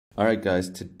All right, guys,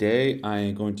 today I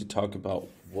am going to talk about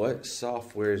what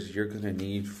softwares you're going to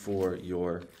need for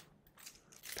your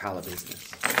pallet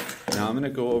business. Now, I'm going to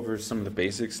go over some of the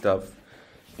basic stuff,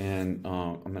 and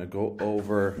I'm going to go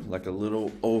over like a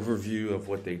little overview of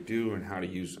what they do and how to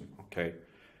use them. Okay,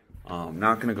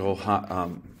 not going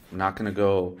to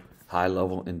go high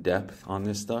level in depth on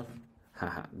this stuff.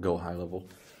 Go high level,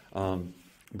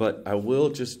 but I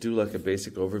will just do like a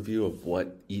basic overview of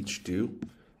what each do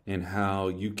and how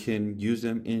you can use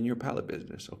them in your pallet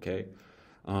business, okay?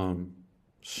 And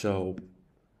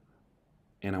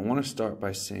I want to start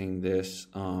by saying this.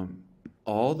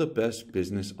 All the best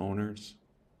business owners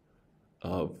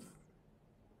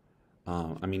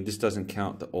this doesn't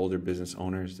count the older business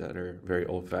owners that are very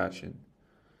old-fashioned.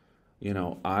 You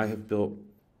know, I have built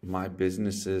my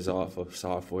businesses off of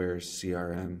softwares,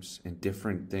 CRMs, and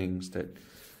different things that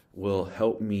will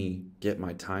help me get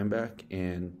my time back,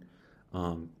 and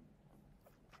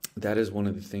that is one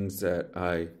of the things that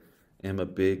I am a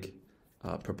big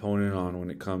proponent on when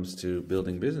it comes to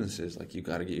building businesses. Like, you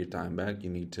got to get your time back, you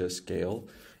need to scale,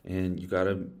 and you got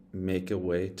to make a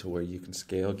way to where you can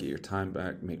scale, get your time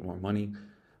back, make more money,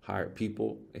 hire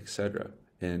people, etc.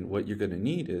 And what you're going to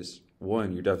need is,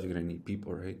 one, you're definitely going to need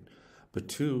people, right? But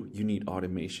two, you need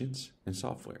automations and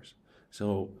softwares.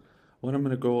 So what I'm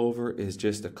going to go over is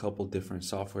just a couple different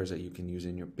softwares that you can use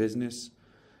in your business,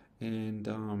 and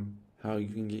how you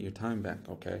can get your time back,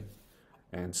 okay?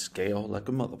 And scale like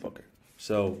a motherfucker.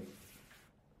 So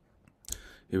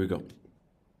here we go.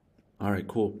 All right,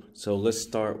 cool. So let's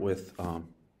start with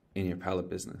in your pallet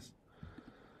business.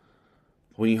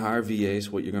 When you hire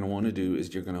VAs, what you're going to want to do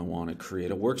is you're going to want to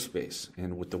create a workspace.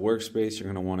 And with the workspace,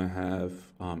 you're going to want to have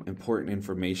important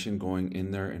information going in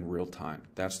there in real time.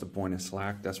 That's the point of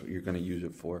Slack. That's what you're going to use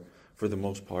it for the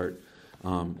most part.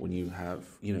 When you have,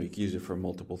 you can use it for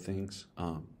multiple things.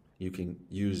 You can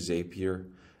use Zapier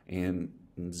and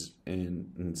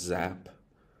Zap.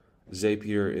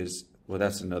 Zapier is, well,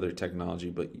 that's another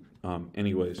technology, but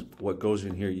anyways, what goes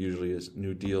in here usually is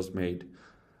new deals made,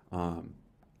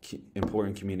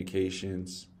 important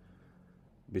communications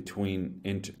between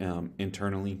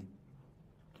internally.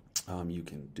 You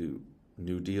can do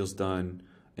new deals done,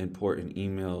 important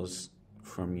emails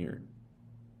from your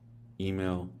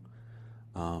email,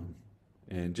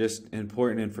 and just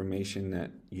important information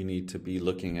that you need to be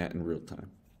looking at in real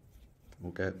time.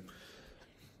 Okay.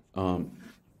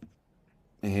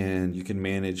 And you can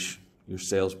manage your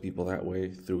salespeople that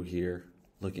way through here,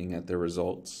 looking at their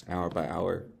results hour by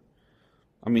hour.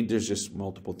 There's just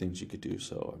multiple things you could do.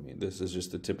 So, this is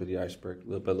just the tip of the iceberg.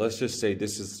 But let's just say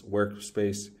this is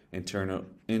workspace,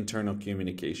 internal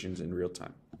communications in real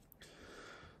time.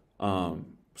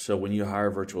 So when you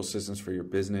hire virtual assistants for your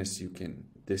business,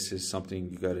 this is something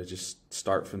you got to just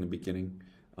start from the beginning.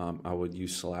 I would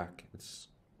use Slack. It's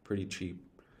pretty cheap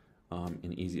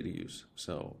and easy to use.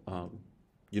 So,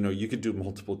 you could do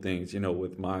multiple things.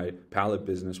 With my pallet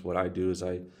business, what I do is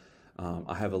I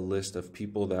have a list of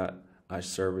people that I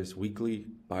service weekly,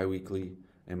 bi-weekly,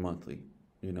 and monthly,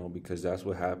 because that's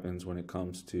what happens when it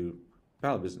comes to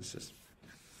pallet businesses.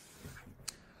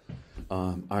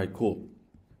 All right, cool.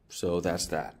 So that's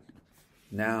that.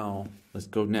 Now let's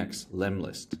go next,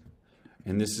 Lemlist.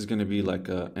 And this is going to be like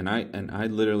and I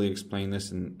literally explain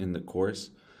this in the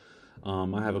course.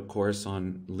 I have a course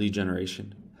on lead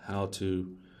generation, how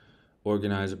to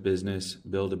organize a business,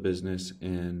 build a business,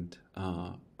 and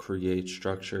create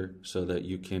structure so that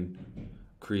you can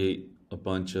create a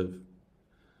bunch of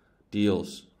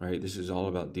deals, right? This is all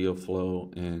about deal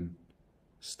flow and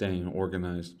staying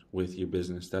organized with your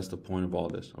business. That's the point of all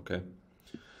this, okay?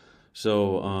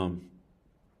 So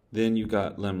then you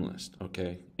got Lemlist,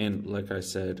 okay? And like I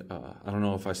said, I don't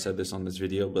know if I said this on this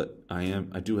video, but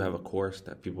I do have a course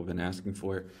that people have been asking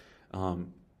for,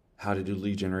 how to do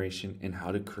lead generation and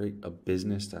how to create a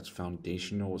business that's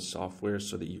foundational with software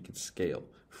so that you can scale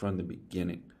from the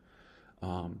beginning.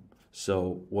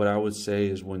 So what I would say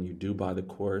is, when you do buy the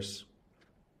course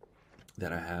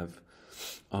that I have,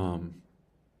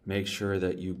 make sure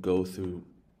that you go through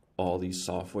all these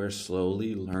softwares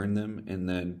slowly, learn them, and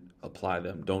then apply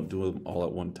them. Don't do them all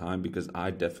at one time, because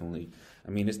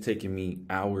it's taking me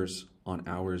hours on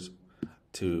hours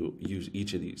to use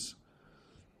each of these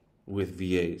with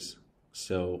VAs.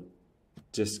 So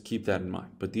just keep that in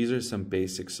mind. But these are some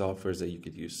basic softwares that you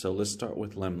could use. So let's start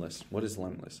with Lemlist. What is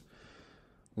Lemlist?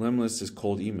 Lemlist is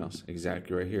cold emails,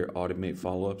 exactly right here. Automate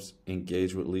follow-ups,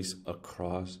 engage with leads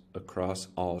across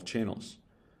all channels.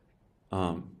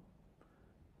 And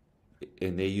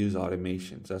they use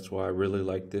automations. That's why I really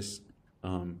like this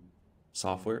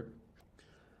software.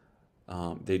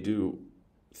 They do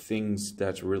things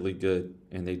that's really good,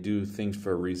 and they do things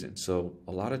for a reason. So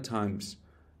a lot of times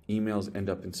emails end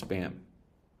up in spam.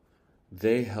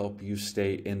 They help you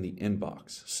stay in the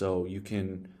inbox. So you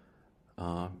can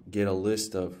get a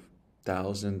list of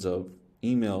thousands of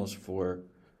emails for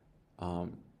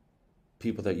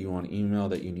people that you want to email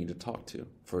that you need to talk to.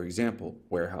 For example,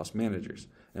 warehouse managers.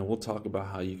 And we'll talk about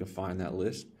how you can find that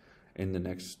list in the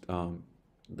next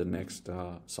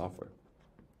software.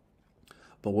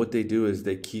 But what they do is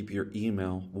they keep your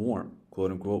email warm, quote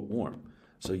unquote warm,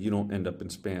 so you don't end up in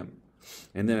spam.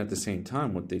 And then at the same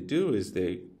time, what they do is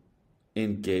they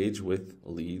engage with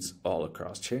leads all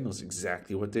across channels,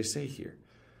 exactly what they say here.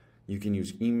 You can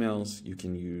use emails, you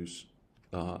can use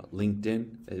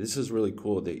LinkedIn. This is really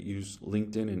cool. They use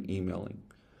LinkedIn and emailing.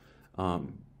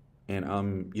 And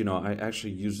I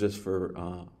actually use this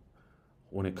for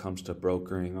when it comes to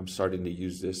brokering. I'm starting to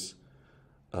use this.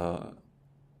 I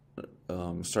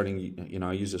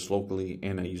use this locally,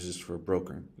 and I use this for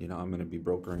brokering. I'm going to be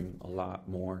brokering a lot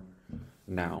more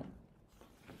now.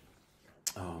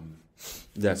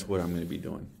 That's what I'm going to be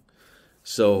doing.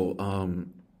 So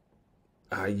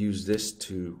I use this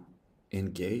to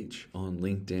engage on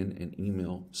LinkedIn and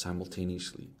email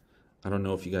simultaneously. I don't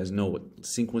know if you guys know what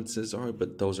sequences are,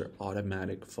 but those are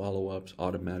automatic follow-ups,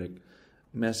 automatic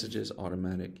messages,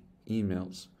 automatic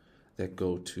emails that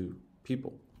go to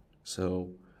people.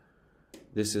 So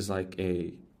this is like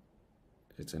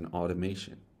it's an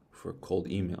automation for cold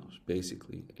emails,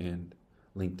 basically, and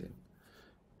LinkedIn.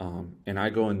 And I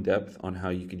go in depth on how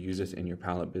you could use this in your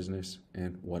Pallet business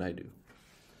and what I do.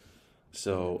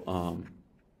 So,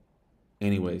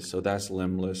 so that's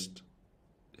Limlist.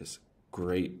 It's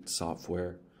great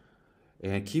software.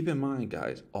 And keep in mind,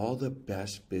 guys, all the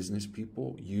best business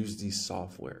people use these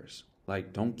softwares.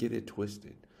 Like, don't get it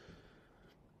twisted.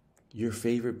 Your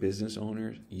favorite business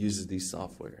owner uses these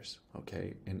softwares,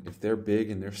 okay? And if they're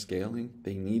big and they're scaling,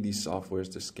 they need these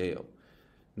softwares to scale.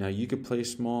 Now, you could play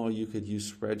small, you could use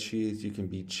spreadsheets, you can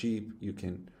be cheap, you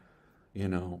can,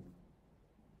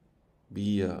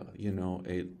 be a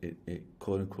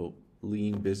quote-unquote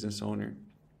lean business owner,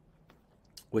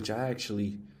 which I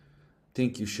actually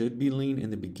think you should be lean in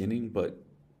the beginning, but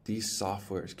these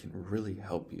softwares can really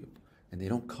help you, and they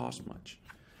don't cost much.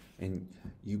 And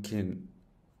you can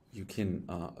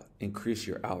increase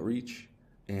your outreach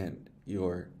and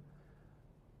your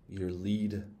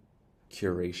lead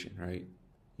curation, right?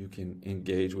 You can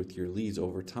engage with your leads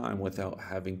over time without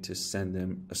having to send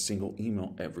them a single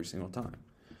email every single time.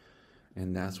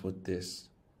 And that's what this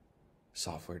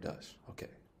software does. Okay,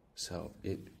 so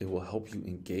it will help you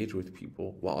engage with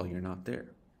people while you're not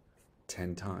there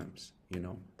 10 times.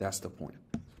 That's the point.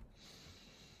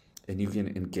 And you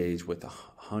can engage with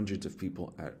hundreds of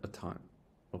people at a time.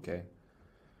 Okay,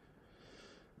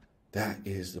 that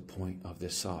is the point of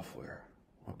this software.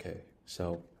 Okay,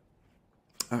 so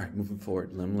all right, moving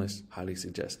forward, Limlist, highly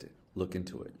suggested. Look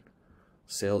into it.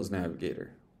 Sales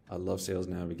Navigator. I love Sales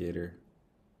Navigator.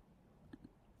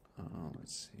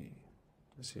 Let's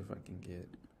see if I can get.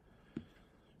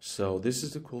 So this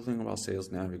is the cool thing about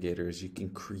Sales Navigator is you can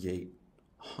create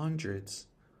hundreds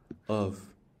of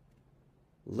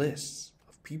lists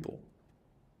of people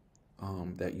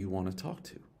that you want to talk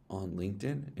to on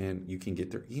LinkedIn, and you can get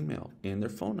their email and their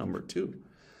phone number too.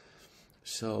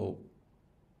 So,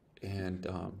 and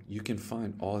you can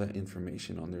find all that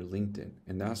information on their LinkedIn,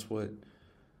 and that's what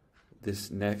this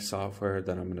next software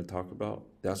that I'm going to talk about,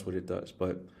 that's what it does.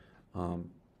 But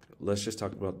let's just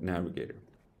talk about Navigator.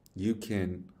 You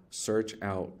can search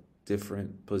out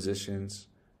different positions,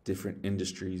 different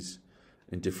industries,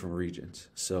 and different regions.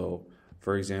 So,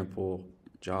 for example,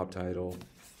 job title,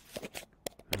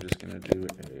 I'm just going to do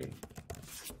a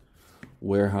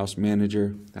warehouse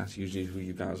manager. That's usually who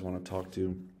you guys want to talk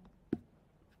to.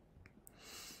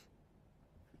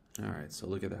 All right, so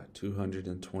look at that,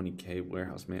 220K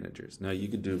warehouse managers. Now, you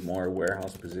could do more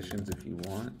warehouse positions if you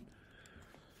want.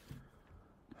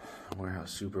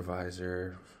 Warehouse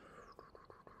supervisor.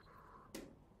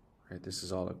 Right, this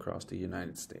is all across the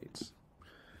United States.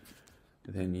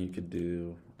 And then you could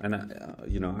do, and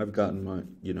I've gotten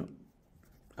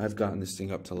this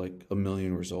thing up to like 1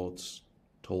 million results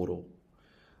total.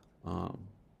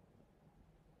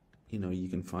 You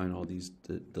can find all these,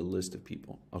 the list of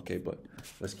people. Okay, but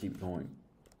let's keep going.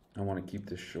 I want to keep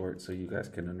this short so you guys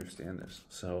can understand this.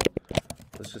 So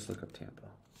let's just look up Tampa.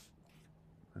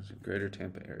 That's the greater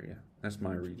Tampa area. That's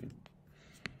my region.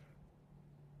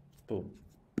 Boom.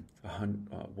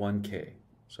 1K.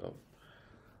 So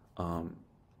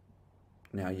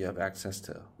now you have access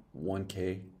to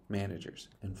 1K managers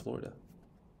in Florida.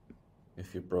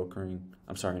 If you're brokering,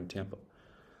 in Tampa.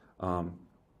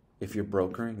 if you're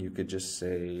brokering, you could just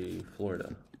say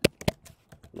Florida.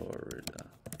 See,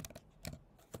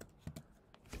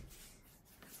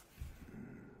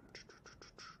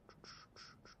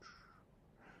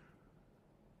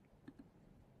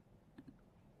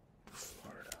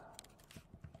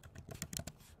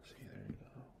 there you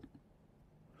go.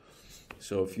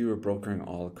 So if you were brokering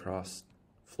all across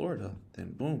Florida,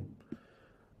 then boom,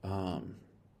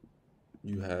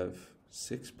 you have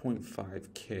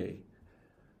 6.5K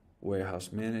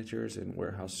warehouse managers and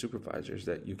warehouse supervisors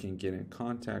that you can get in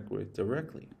contact with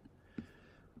directly.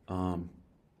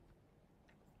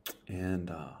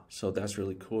 So that's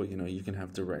really cool. You know, you can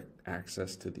have direct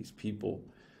access to these people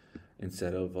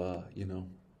instead of, you know,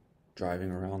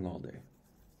 driving around all day.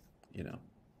 You know,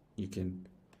 you can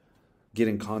get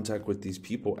in contact with these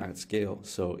people at scale.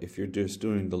 So if you're just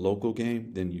doing the local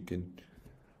game, then you can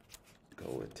go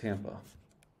with Tampa.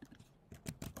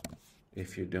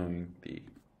 If you're doing the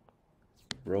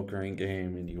brokering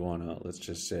game and you want to, let's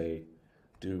just say,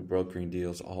 do brokering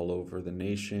deals all over the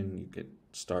nation, you could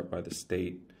start by the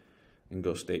state and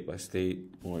go state by state,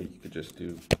 or you could just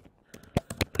do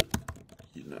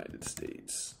United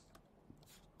States.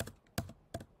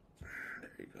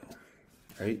 There you go.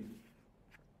 Right?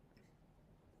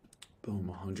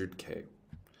 Boom, 100K.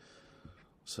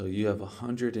 So you have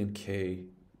 100K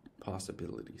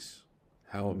possibilities.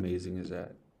 How amazing is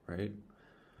that, right?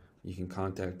 You can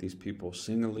contact these people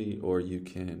singly, or you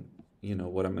can, you know,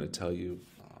 what I'm going to tell you,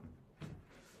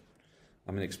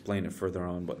 I'm going to explain it further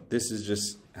on, but this is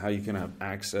just how you can have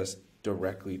access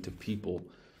directly to people.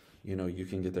 You know, you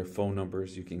can get their phone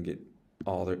numbers, you can get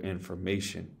all their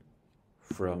information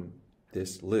from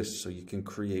this list. So you can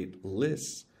create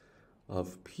lists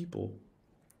of people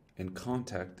and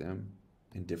contact them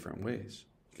in different ways.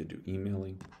 You could do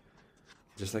emailing.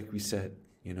 Just like we said,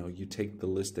 you know, you take the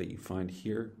list that you find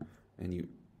here and you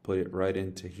put it right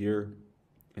into here,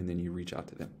 and then you reach out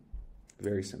to them.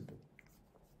 Very simple.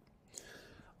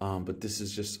 But this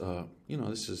is just, you know,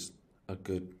 this is a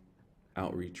good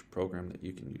outreach program that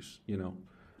you can use, you know.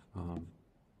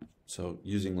 So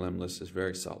using Lemlist is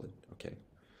very solid, okay.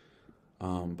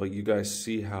 But you guys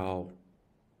see how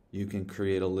you can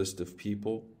create a list of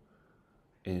people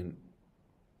and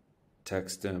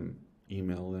text them,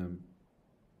 email them,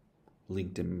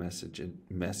 LinkedIn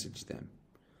message them.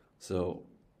 So,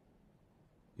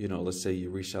 you know, let's say you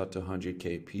reach out to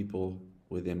 100K people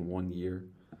within 1 year.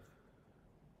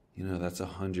 You know, that's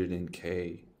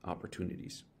 100K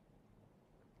opportunities.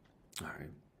 All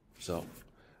right. So,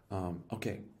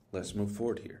 okay, let's move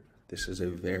forward here. This is a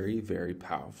very, very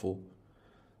powerful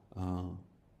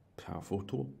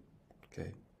tool.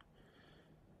 Okay.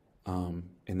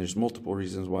 And there's multiple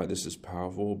reasons why this is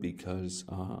powerful, because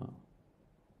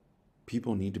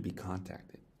people need to be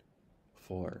contacted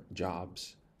for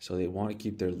jobs. So they want to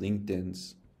keep their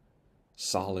LinkedIns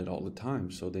solid all the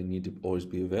time. So they need to always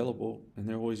be available, and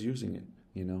they're always using it.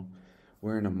 You know,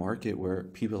 we're in a market where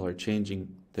people are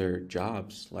changing their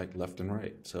jobs like left and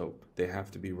right. So they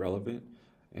have to be relevant.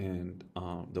 And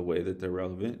the way that they're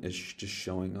relevant is just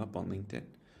showing up on LinkedIn.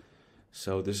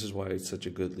 So this is why it's such a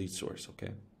good lead source,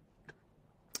 okay?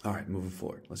 All right, moving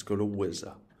forward. Let's go to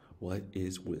Wizza. What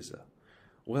is Wizza?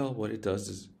 Well, what it does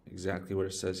is exactly what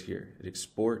it says here. It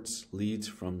exports leads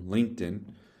from LinkedIn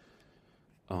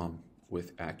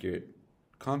with accurate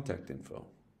contact info.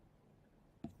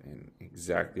 And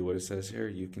exactly what it says here,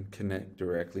 you can connect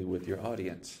directly with your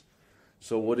audience.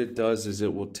 So what it does is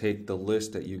it will take the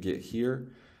list that you get here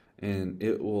and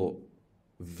it will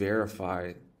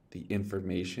verify the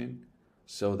information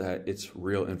so that it's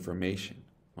real information,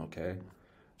 okay?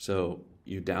 So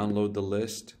you download the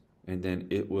list and then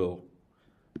it will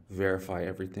verify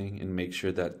everything and make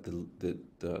sure that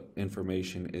the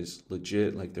information is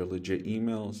legit, like they're legit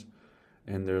emails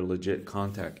and their legit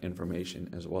contact information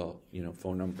as well, you know,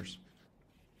 phone numbers,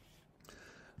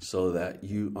 so that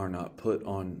you are not put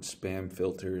on spam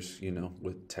filters, you know,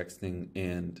 with texting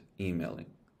and emailing,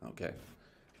 okay?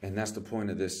 And that's the point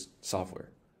of this software,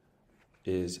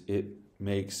 is it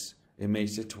makes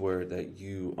it to where that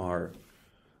you are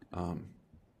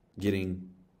getting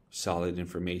solid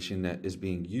information that is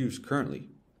being used currently.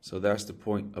 So that's the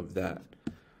point of that.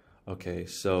 Okay,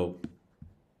 so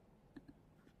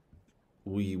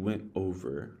we went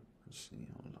over, let's see,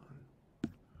 hold on.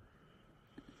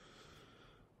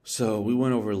 So we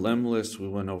went over Lemlist, we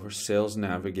went over Sales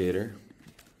Navigator,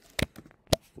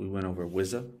 we went over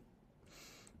Wizza.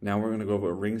 Now we're going to go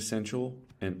over Ring Central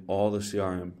and all the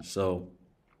CRM. So,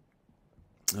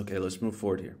 okay, let's move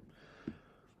forward here.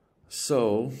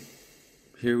 So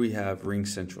here we have Ring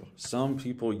Central. Some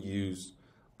people use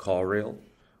CallRail,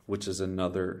 which is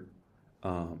another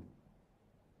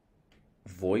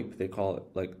VoIP. They call it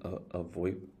like a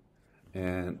VoIP,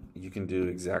 and you can do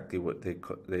exactly what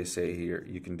they say here.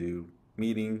 You can do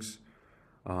meetings.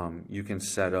 You can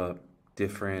set up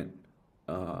different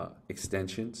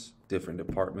extensions, different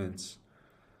departments,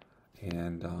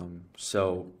 and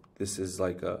so this is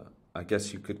like I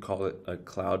guess you could call it a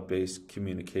cloud-based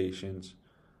communications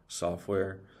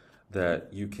software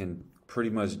that you can pretty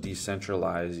much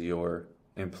decentralize your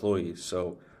employees.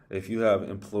 So if you have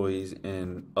employees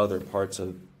in other parts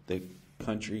of the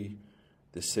country,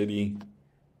 the city,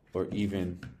 or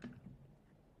even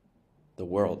the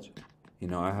world,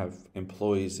 I have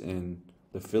employees in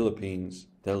the Philippines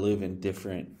that live in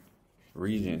different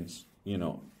regions,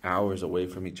 hours away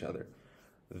from each other,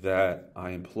 that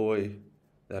I employ,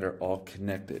 that are all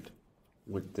connected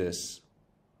with this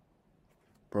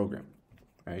program,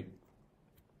 right?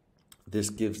 This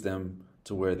gives them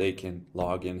to where they can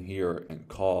log in here and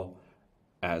call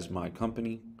as my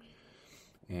company.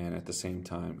 And at the same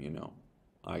time,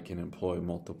 I can employ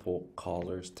multiple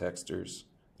callers, texters,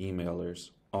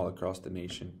 emailers all across the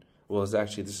nation. Well,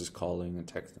 this is calling and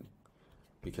texting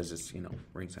because it's,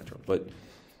 Ring Central. But,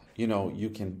 you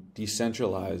can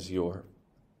decentralize your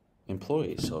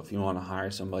employees. So if you want to hire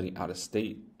somebody out of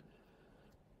state,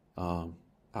 out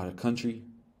of country,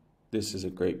 this is a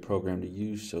great program to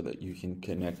use so that you can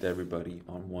connect everybody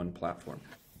on one platform.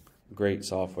 Great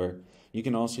software. You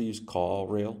can also use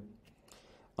CallRail.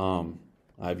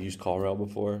 I've used CallRail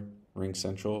before, Ring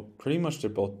Central. Pretty much they're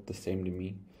both the same to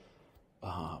me.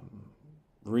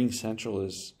 Ring Central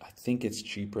I think it's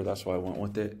cheaper. That's why I went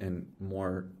with it, and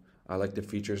I like the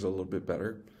features a little bit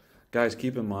better. Guys,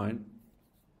 keep in mind,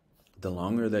 the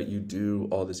longer that you do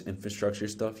all this infrastructure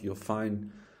stuff, you'll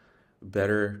find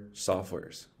better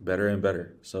softwares, better and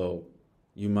better. So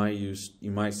you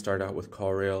might start out with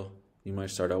CallRail, you might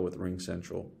start out with Ring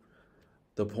Central.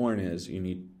 The point is you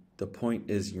need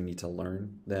to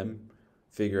learn them,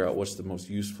 figure out what's the most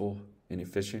useful and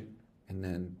efficient, and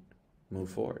then move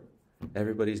forward.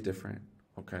 Everybody's different,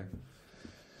 okay?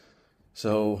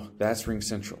 So that's Ring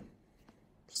Central.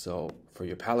 So for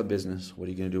your pallet business, what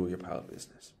are you going to do with your pallet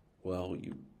business? Well,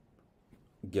 you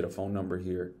get a phone number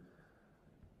here.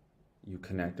 You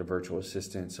connect a virtual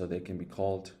assistant so they can be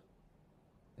called,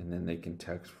 and then they can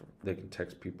text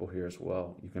people here as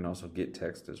well. You can also get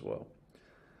text as well.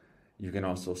 You can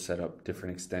also set up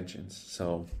different extensions.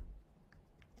 So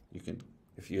you can,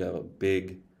 if you have a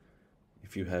big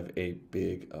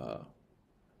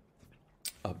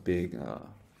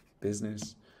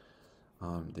business,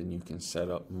 then you can set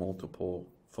up multiple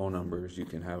phone numbers. You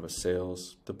can have a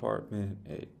sales department,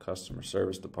 a customer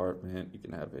service department. You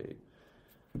can have a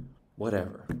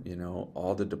whatever,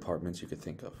 all the departments you could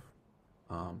think of.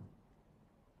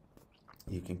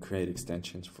 You can create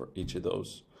extensions for each of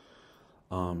those,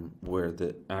 where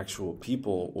the actual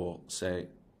people will say,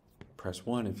 press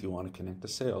 1 if you want to connect to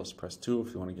sales, press 2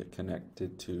 if you want to get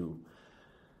connected to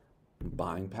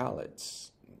buying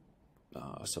pallets,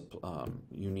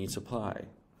 you need supply.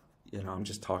 I'm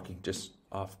just talking just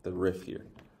off the riff here.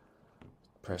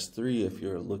 Press 3 if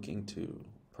you're looking to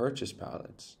purchase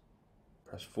pallets.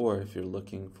 Press 4 if you're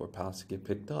looking for pallets to get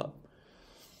picked up.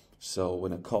 So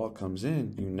when a call comes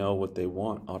in, you know what they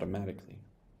want automatically,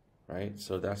 right?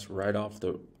 So that's right off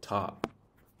the top.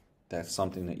 That's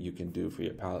something that you can do for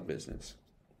your pallet business,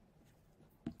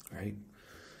 right?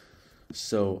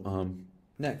 So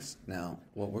next, now,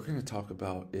 what we're going to talk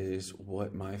about is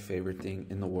what my favorite thing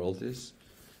in the world is,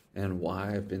 and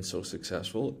why I've been so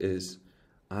successful is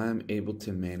I'm able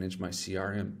to manage my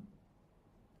CRM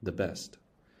the best.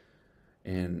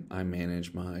 And I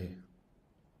manage my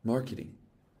marketing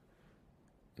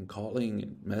and calling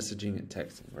and messaging and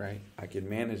texting, right? I can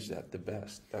manage that the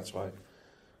best. That's why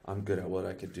I'm good at what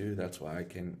I could do. That's why I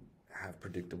can have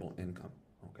predictable income,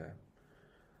 okay?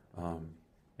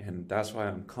 And that's why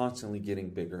I'm constantly getting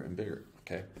bigger and bigger,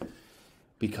 okay?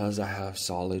 Because I have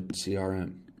solid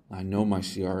CRM. I know my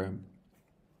CRM.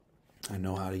 I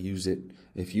know how to use it.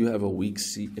 If you have a weak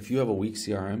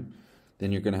CRM,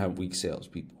 then you're going to have weak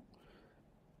salespeople.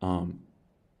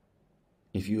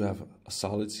 If you have a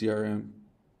solid CRM,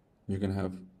 you're going to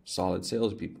have solid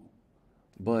salespeople.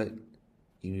 But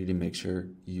you need to make sure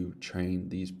you train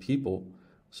these people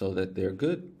so that they're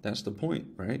good. That's the point,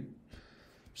 right?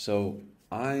 So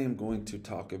I am going to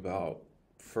talk about,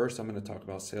 first I'm going to talk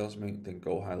about SalesMate, then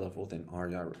Go High Level, then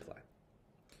REI Reply.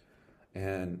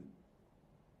 And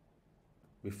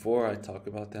before I talk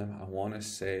about them, I want to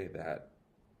say that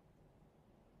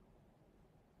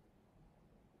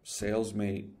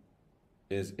SalesMate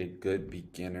is a good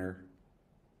beginner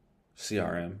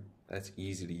CRM that's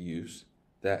easy to use,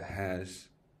 that has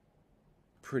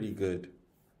pretty good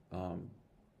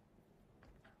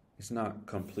It's not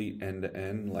complete end to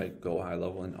end like Go High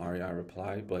Level and REI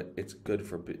Reply, but it's good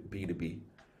for B2B.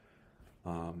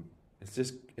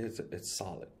 It's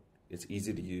solid. It's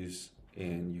easy to use,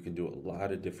 and you can do a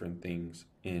lot of different things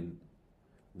in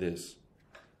this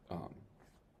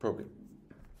program.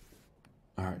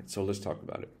 All right, so let's talk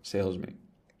about it. SalesMate.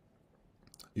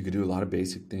 You can do a lot of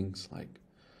basic things like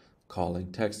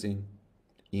calling, texting,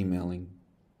 emailing.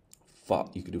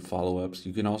 You can do follow-ups.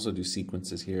 You can also do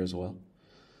sequences here as well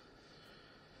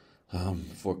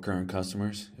for current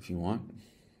customers if you want.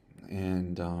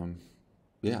 And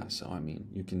yeah, so I mean,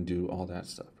 you can do all that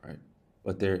stuff, right?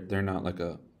 But they're not like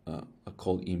a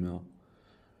cold email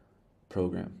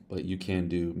program, but you can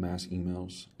do mass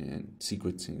emails and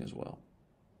sequencing as well.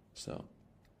 So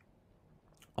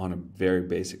on a very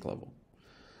basic level.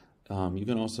 You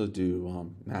can also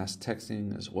do mass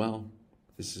texting as well.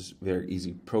 This is a very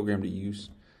easy program to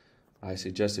use. I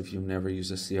suggest if you've never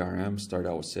used a CRM, start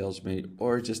out with SalesMate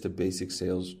or just a basic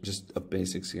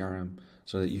CRM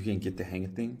so that you can get the hang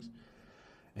of things.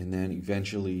 And then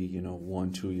eventually,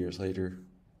 1-2 years later,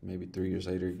 maybe 3 years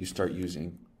later, you start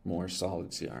using more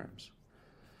solid CRMs.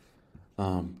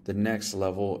 The next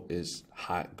level is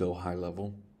go high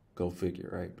level. Go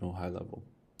figure, right? Go high level.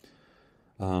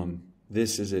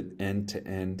 This is an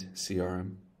end-to-end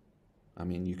CRM. I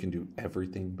mean, you can do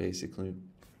everything basically.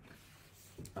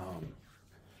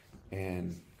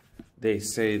 And they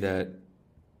say that,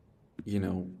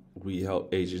 we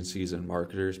help agencies and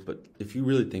marketers, but if you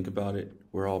really think about it,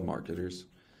 we're all marketers,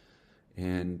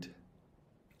 and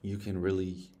you can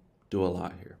really do a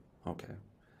lot here. Okay.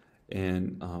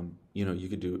 And, you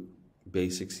could do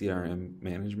basic CRM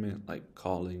management like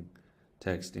calling,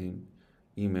 texting,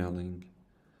 emailing.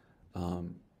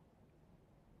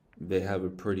 They have a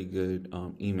pretty good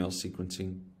email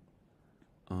sequencing,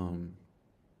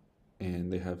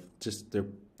 and they have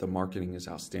the marketing is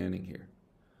outstanding here.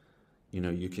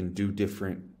 You can do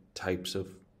different types of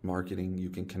marketing. You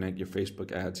can connect your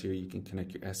Facebook ads here. You can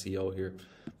connect your SEO here.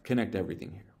 Connect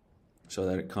everything here, so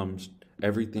that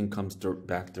everything comes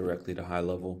back directly to high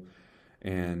level,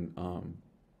 and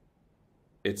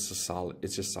it's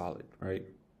just solid, right?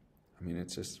 I mean,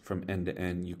 it's just from end to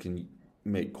end. You can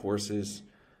make courses,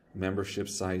 membership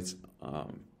sites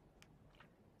on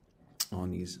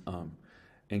these.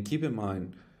 And keep in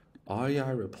mind,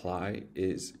 REI Reply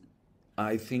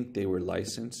I think they were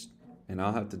licensed, and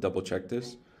I'll have to double check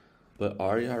this, but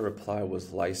REI Reply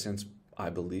was licensed, I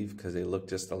believe, because they look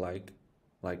just alike,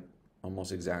 like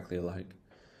almost exactly alike.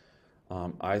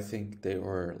 I think they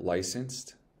were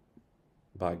licensed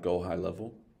by Go High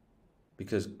Level,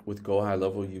 because with Go High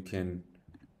Level, you can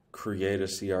create a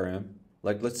CRM.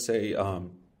 Like, let's say,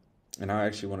 and I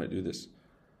actually want to do this.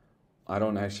 I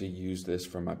don't actually use this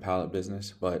for my Pallet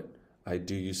business, but I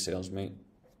do use SalesMate,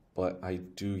 but I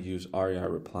do use REI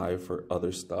Reply for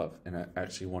other stuff, and I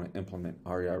actually want to implement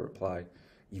REI Reply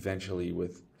eventually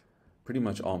with pretty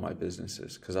much all my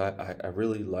businesses, because I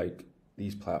really like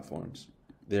these platforms.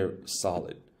 They're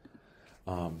solid.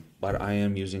 But I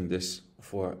am using this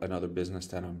for another business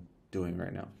that I'm doing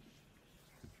right now.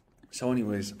 So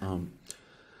anyways,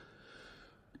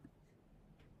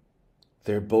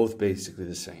 they're both basically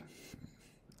the same.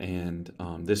 And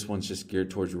this one's just geared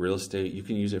towards real estate. You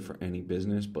can use it for any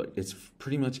business, but it's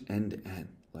pretty much end to end,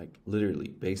 like literally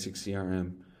basic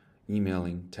CRM,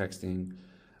 emailing, texting,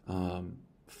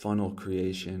 funnel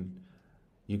creation.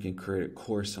 You can create a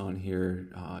course on here.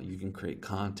 You can create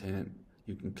content.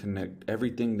 You can connect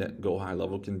everything that Go High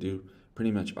Level can do.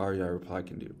 Pretty much REI Reply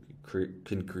can do.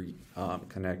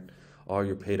 Connect all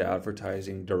your paid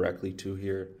advertising directly to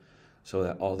here, so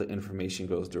that all the information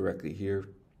goes directly here.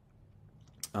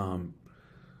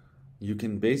 You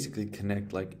can basically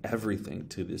connect like everything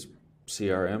to this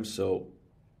CRM. So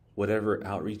whatever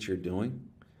outreach you're doing,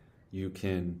 you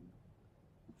can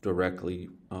directly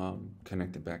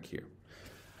connect it back here.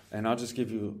 And I'll just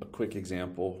give you a quick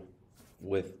example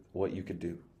with what you could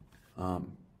do.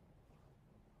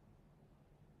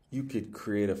 You could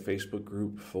create a Facebook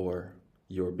group for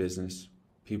your business,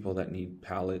 people that need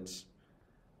pallets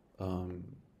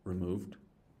removed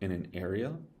in an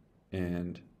area,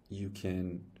 and you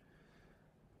can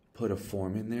put a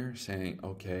form in there saying,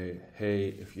 okay, hey,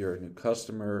 if you're a new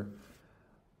customer,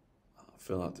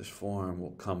 fill out this form.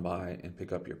 We'll come by and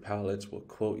pick up your pallets. We'll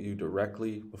quote you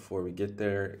directly before we get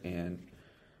there, and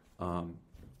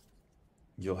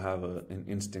you'll have an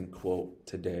instant quote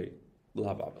today,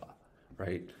 blah, blah, blah,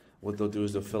 right? What they'll do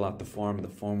is they'll fill out the form, and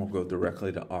the form will go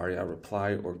directly to REI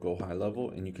Reply or Go High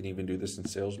Level, and you can even do this in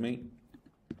SalesMate.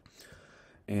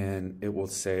 and it will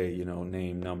say,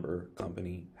 name, number,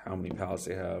 company, how many pallets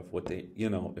they have, what they,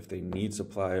 if they need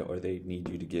supply or they need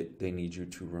you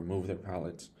to remove their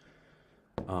pallets.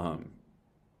 And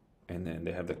then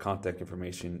they have the contact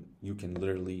information. You can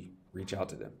literally reach out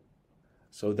to them.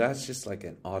 So that's just like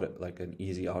an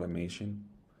easy automation.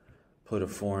 Put a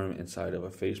form inside of a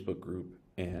Facebook group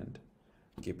and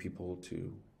get people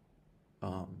to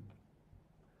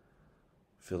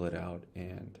fill it out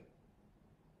and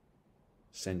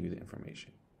send you the information.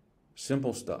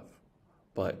 Simple stuff.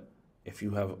 But if you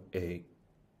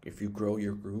grow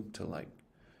your group to like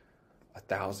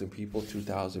 1,000 people,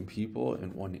 2,000 people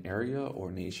in one area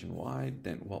or nationwide,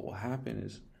 then what will happen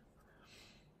is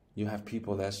you have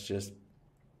people that's just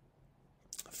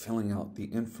filling out the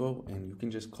info and you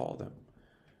can just call them.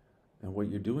 And what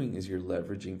you're doing is you're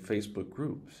leveraging Facebook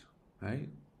groups, right?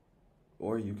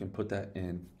 Or you can put that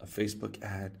in a Facebook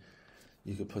ad.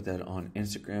 You could put that on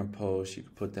Instagram posts. You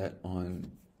could put that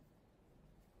on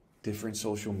different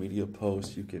social media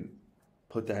posts. You can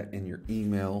put that in your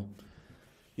email.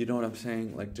 You know what I'm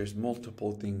saying? Like there's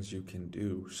multiple things you can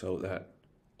do so that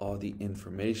all the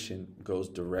information goes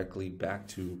directly back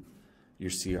to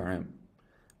your CRM.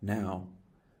 Now,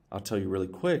 I'll tell you really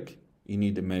quick, you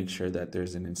need to make sure that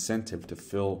there's an incentive to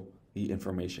fill the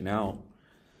information out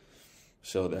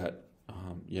so that,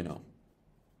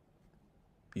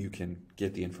 you can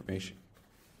get the information.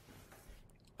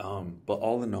 But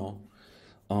all in all,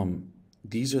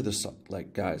 these are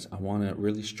guys, I want to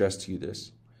really stress to you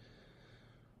this.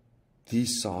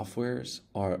 These softwares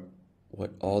are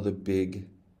what all the big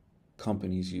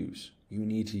companies use. You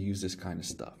need to use this kind of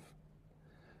stuff.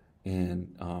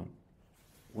 And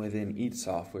within each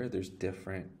software, there's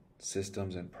different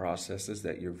systems and processes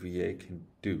that your VA can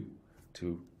do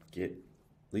to get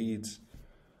leads,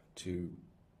 to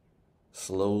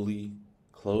slowly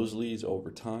close leads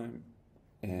over time,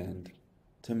 and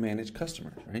to manage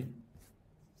customers, right?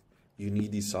 You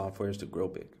need these softwares to grow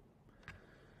big.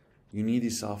 You need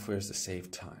these softwares to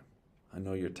save time. I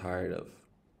know you're tired of,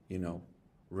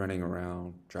 running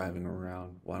around, driving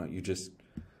around. Why don't you just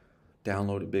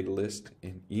download a big list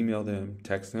and email them,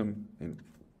 text them, and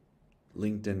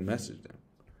LinkedIn message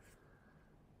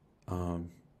them?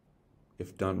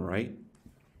 If done right,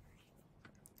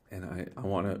 and I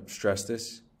want to stress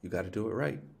this, you got to do it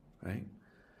right?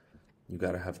 You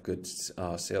got to have good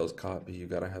sales copy. You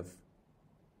got to have,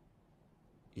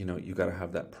 you got to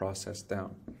have that process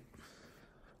down.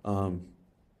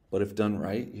 But if done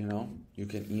right, you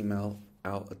can email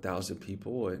out 1,000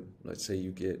 people, and let's say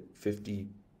you get 50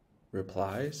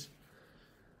 replies,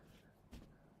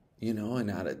 and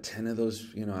out of 10 of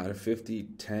those, out of 50,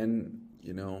 10,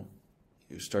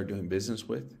 you start doing business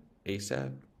with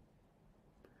ASAP.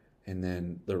 And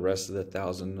then the rest of the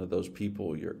 1,000 of those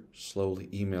people, you're slowly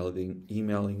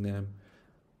emailing them,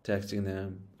 texting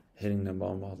them, hitting them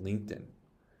on LinkedIn.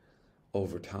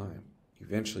 Over time,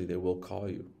 eventually they will call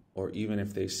you. Or even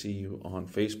if they see you on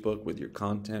Facebook with your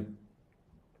content,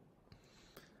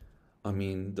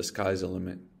 the sky's the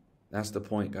limit. That's the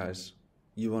point, guys.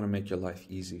 You want to make your life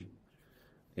easy.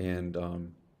 And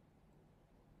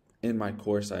in my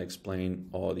course, I explain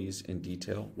all these in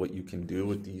detail, what you can do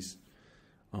with these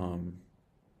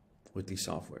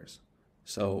softwares.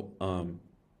 So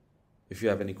if you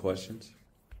have any questions,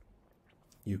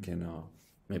 you can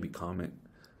maybe comment.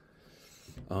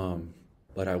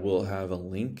 But I will have a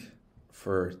link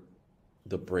for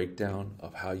the breakdown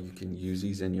of how you can use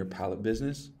these in your pallet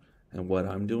business and what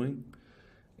I'm doing.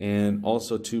 And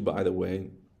also, too, by the way,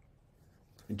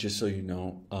 just so you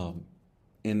know,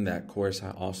 in that course,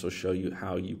 I also show you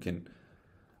how you can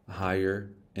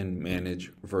hire and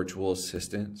manage virtual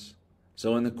assistants.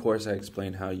 So in the course, I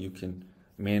explain how you can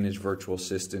manage virtual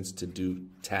assistants to do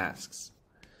tasks.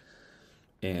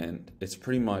 And it's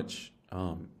pretty much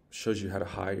shows you how to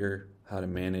hire, how to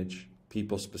manage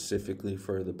people specifically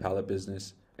for the pallet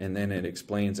business, and then it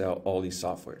explains out all these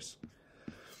softwares.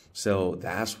 So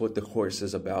that's what the course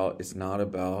is about. It's not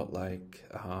about like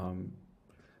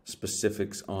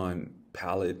specifics on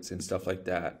pallets and stuff like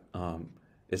that.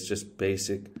 It's just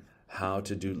basic how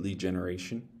to do lead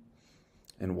generation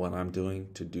and what I'm doing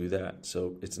to do that.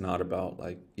 So it's not about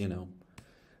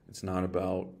it's not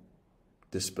about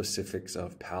the specifics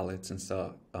of pallets and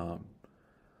stuff.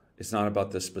 It's not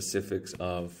about the specifics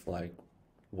of like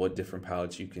what different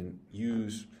pallets you can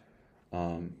use,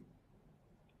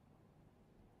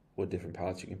 what different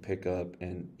pallets you can pick up,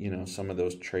 and some of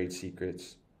those trade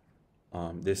secrets.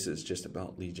 This is just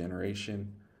about lead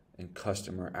generation and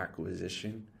customer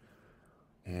acquisition,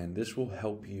 and this will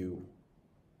help you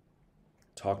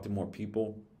talk to more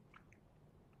people,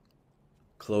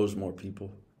 close more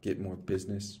people, get more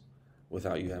business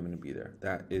without you having to be there.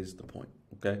 That is the point,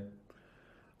 okay?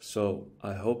 So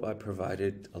I hope I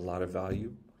provided a lot of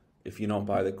value. If you don't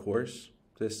buy the course,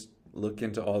 just look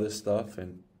into all this stuff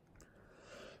and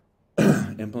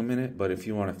implement it. But if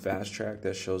you want a fast track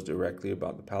that shows directly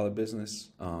about the pallet business,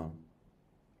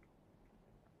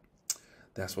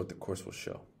 that's what the course will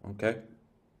show, okay?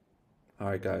 All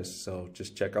right, guys, so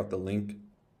just check out the link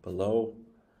below.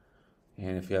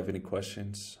 And if you have any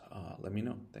questions, let me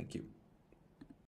know. Thank you.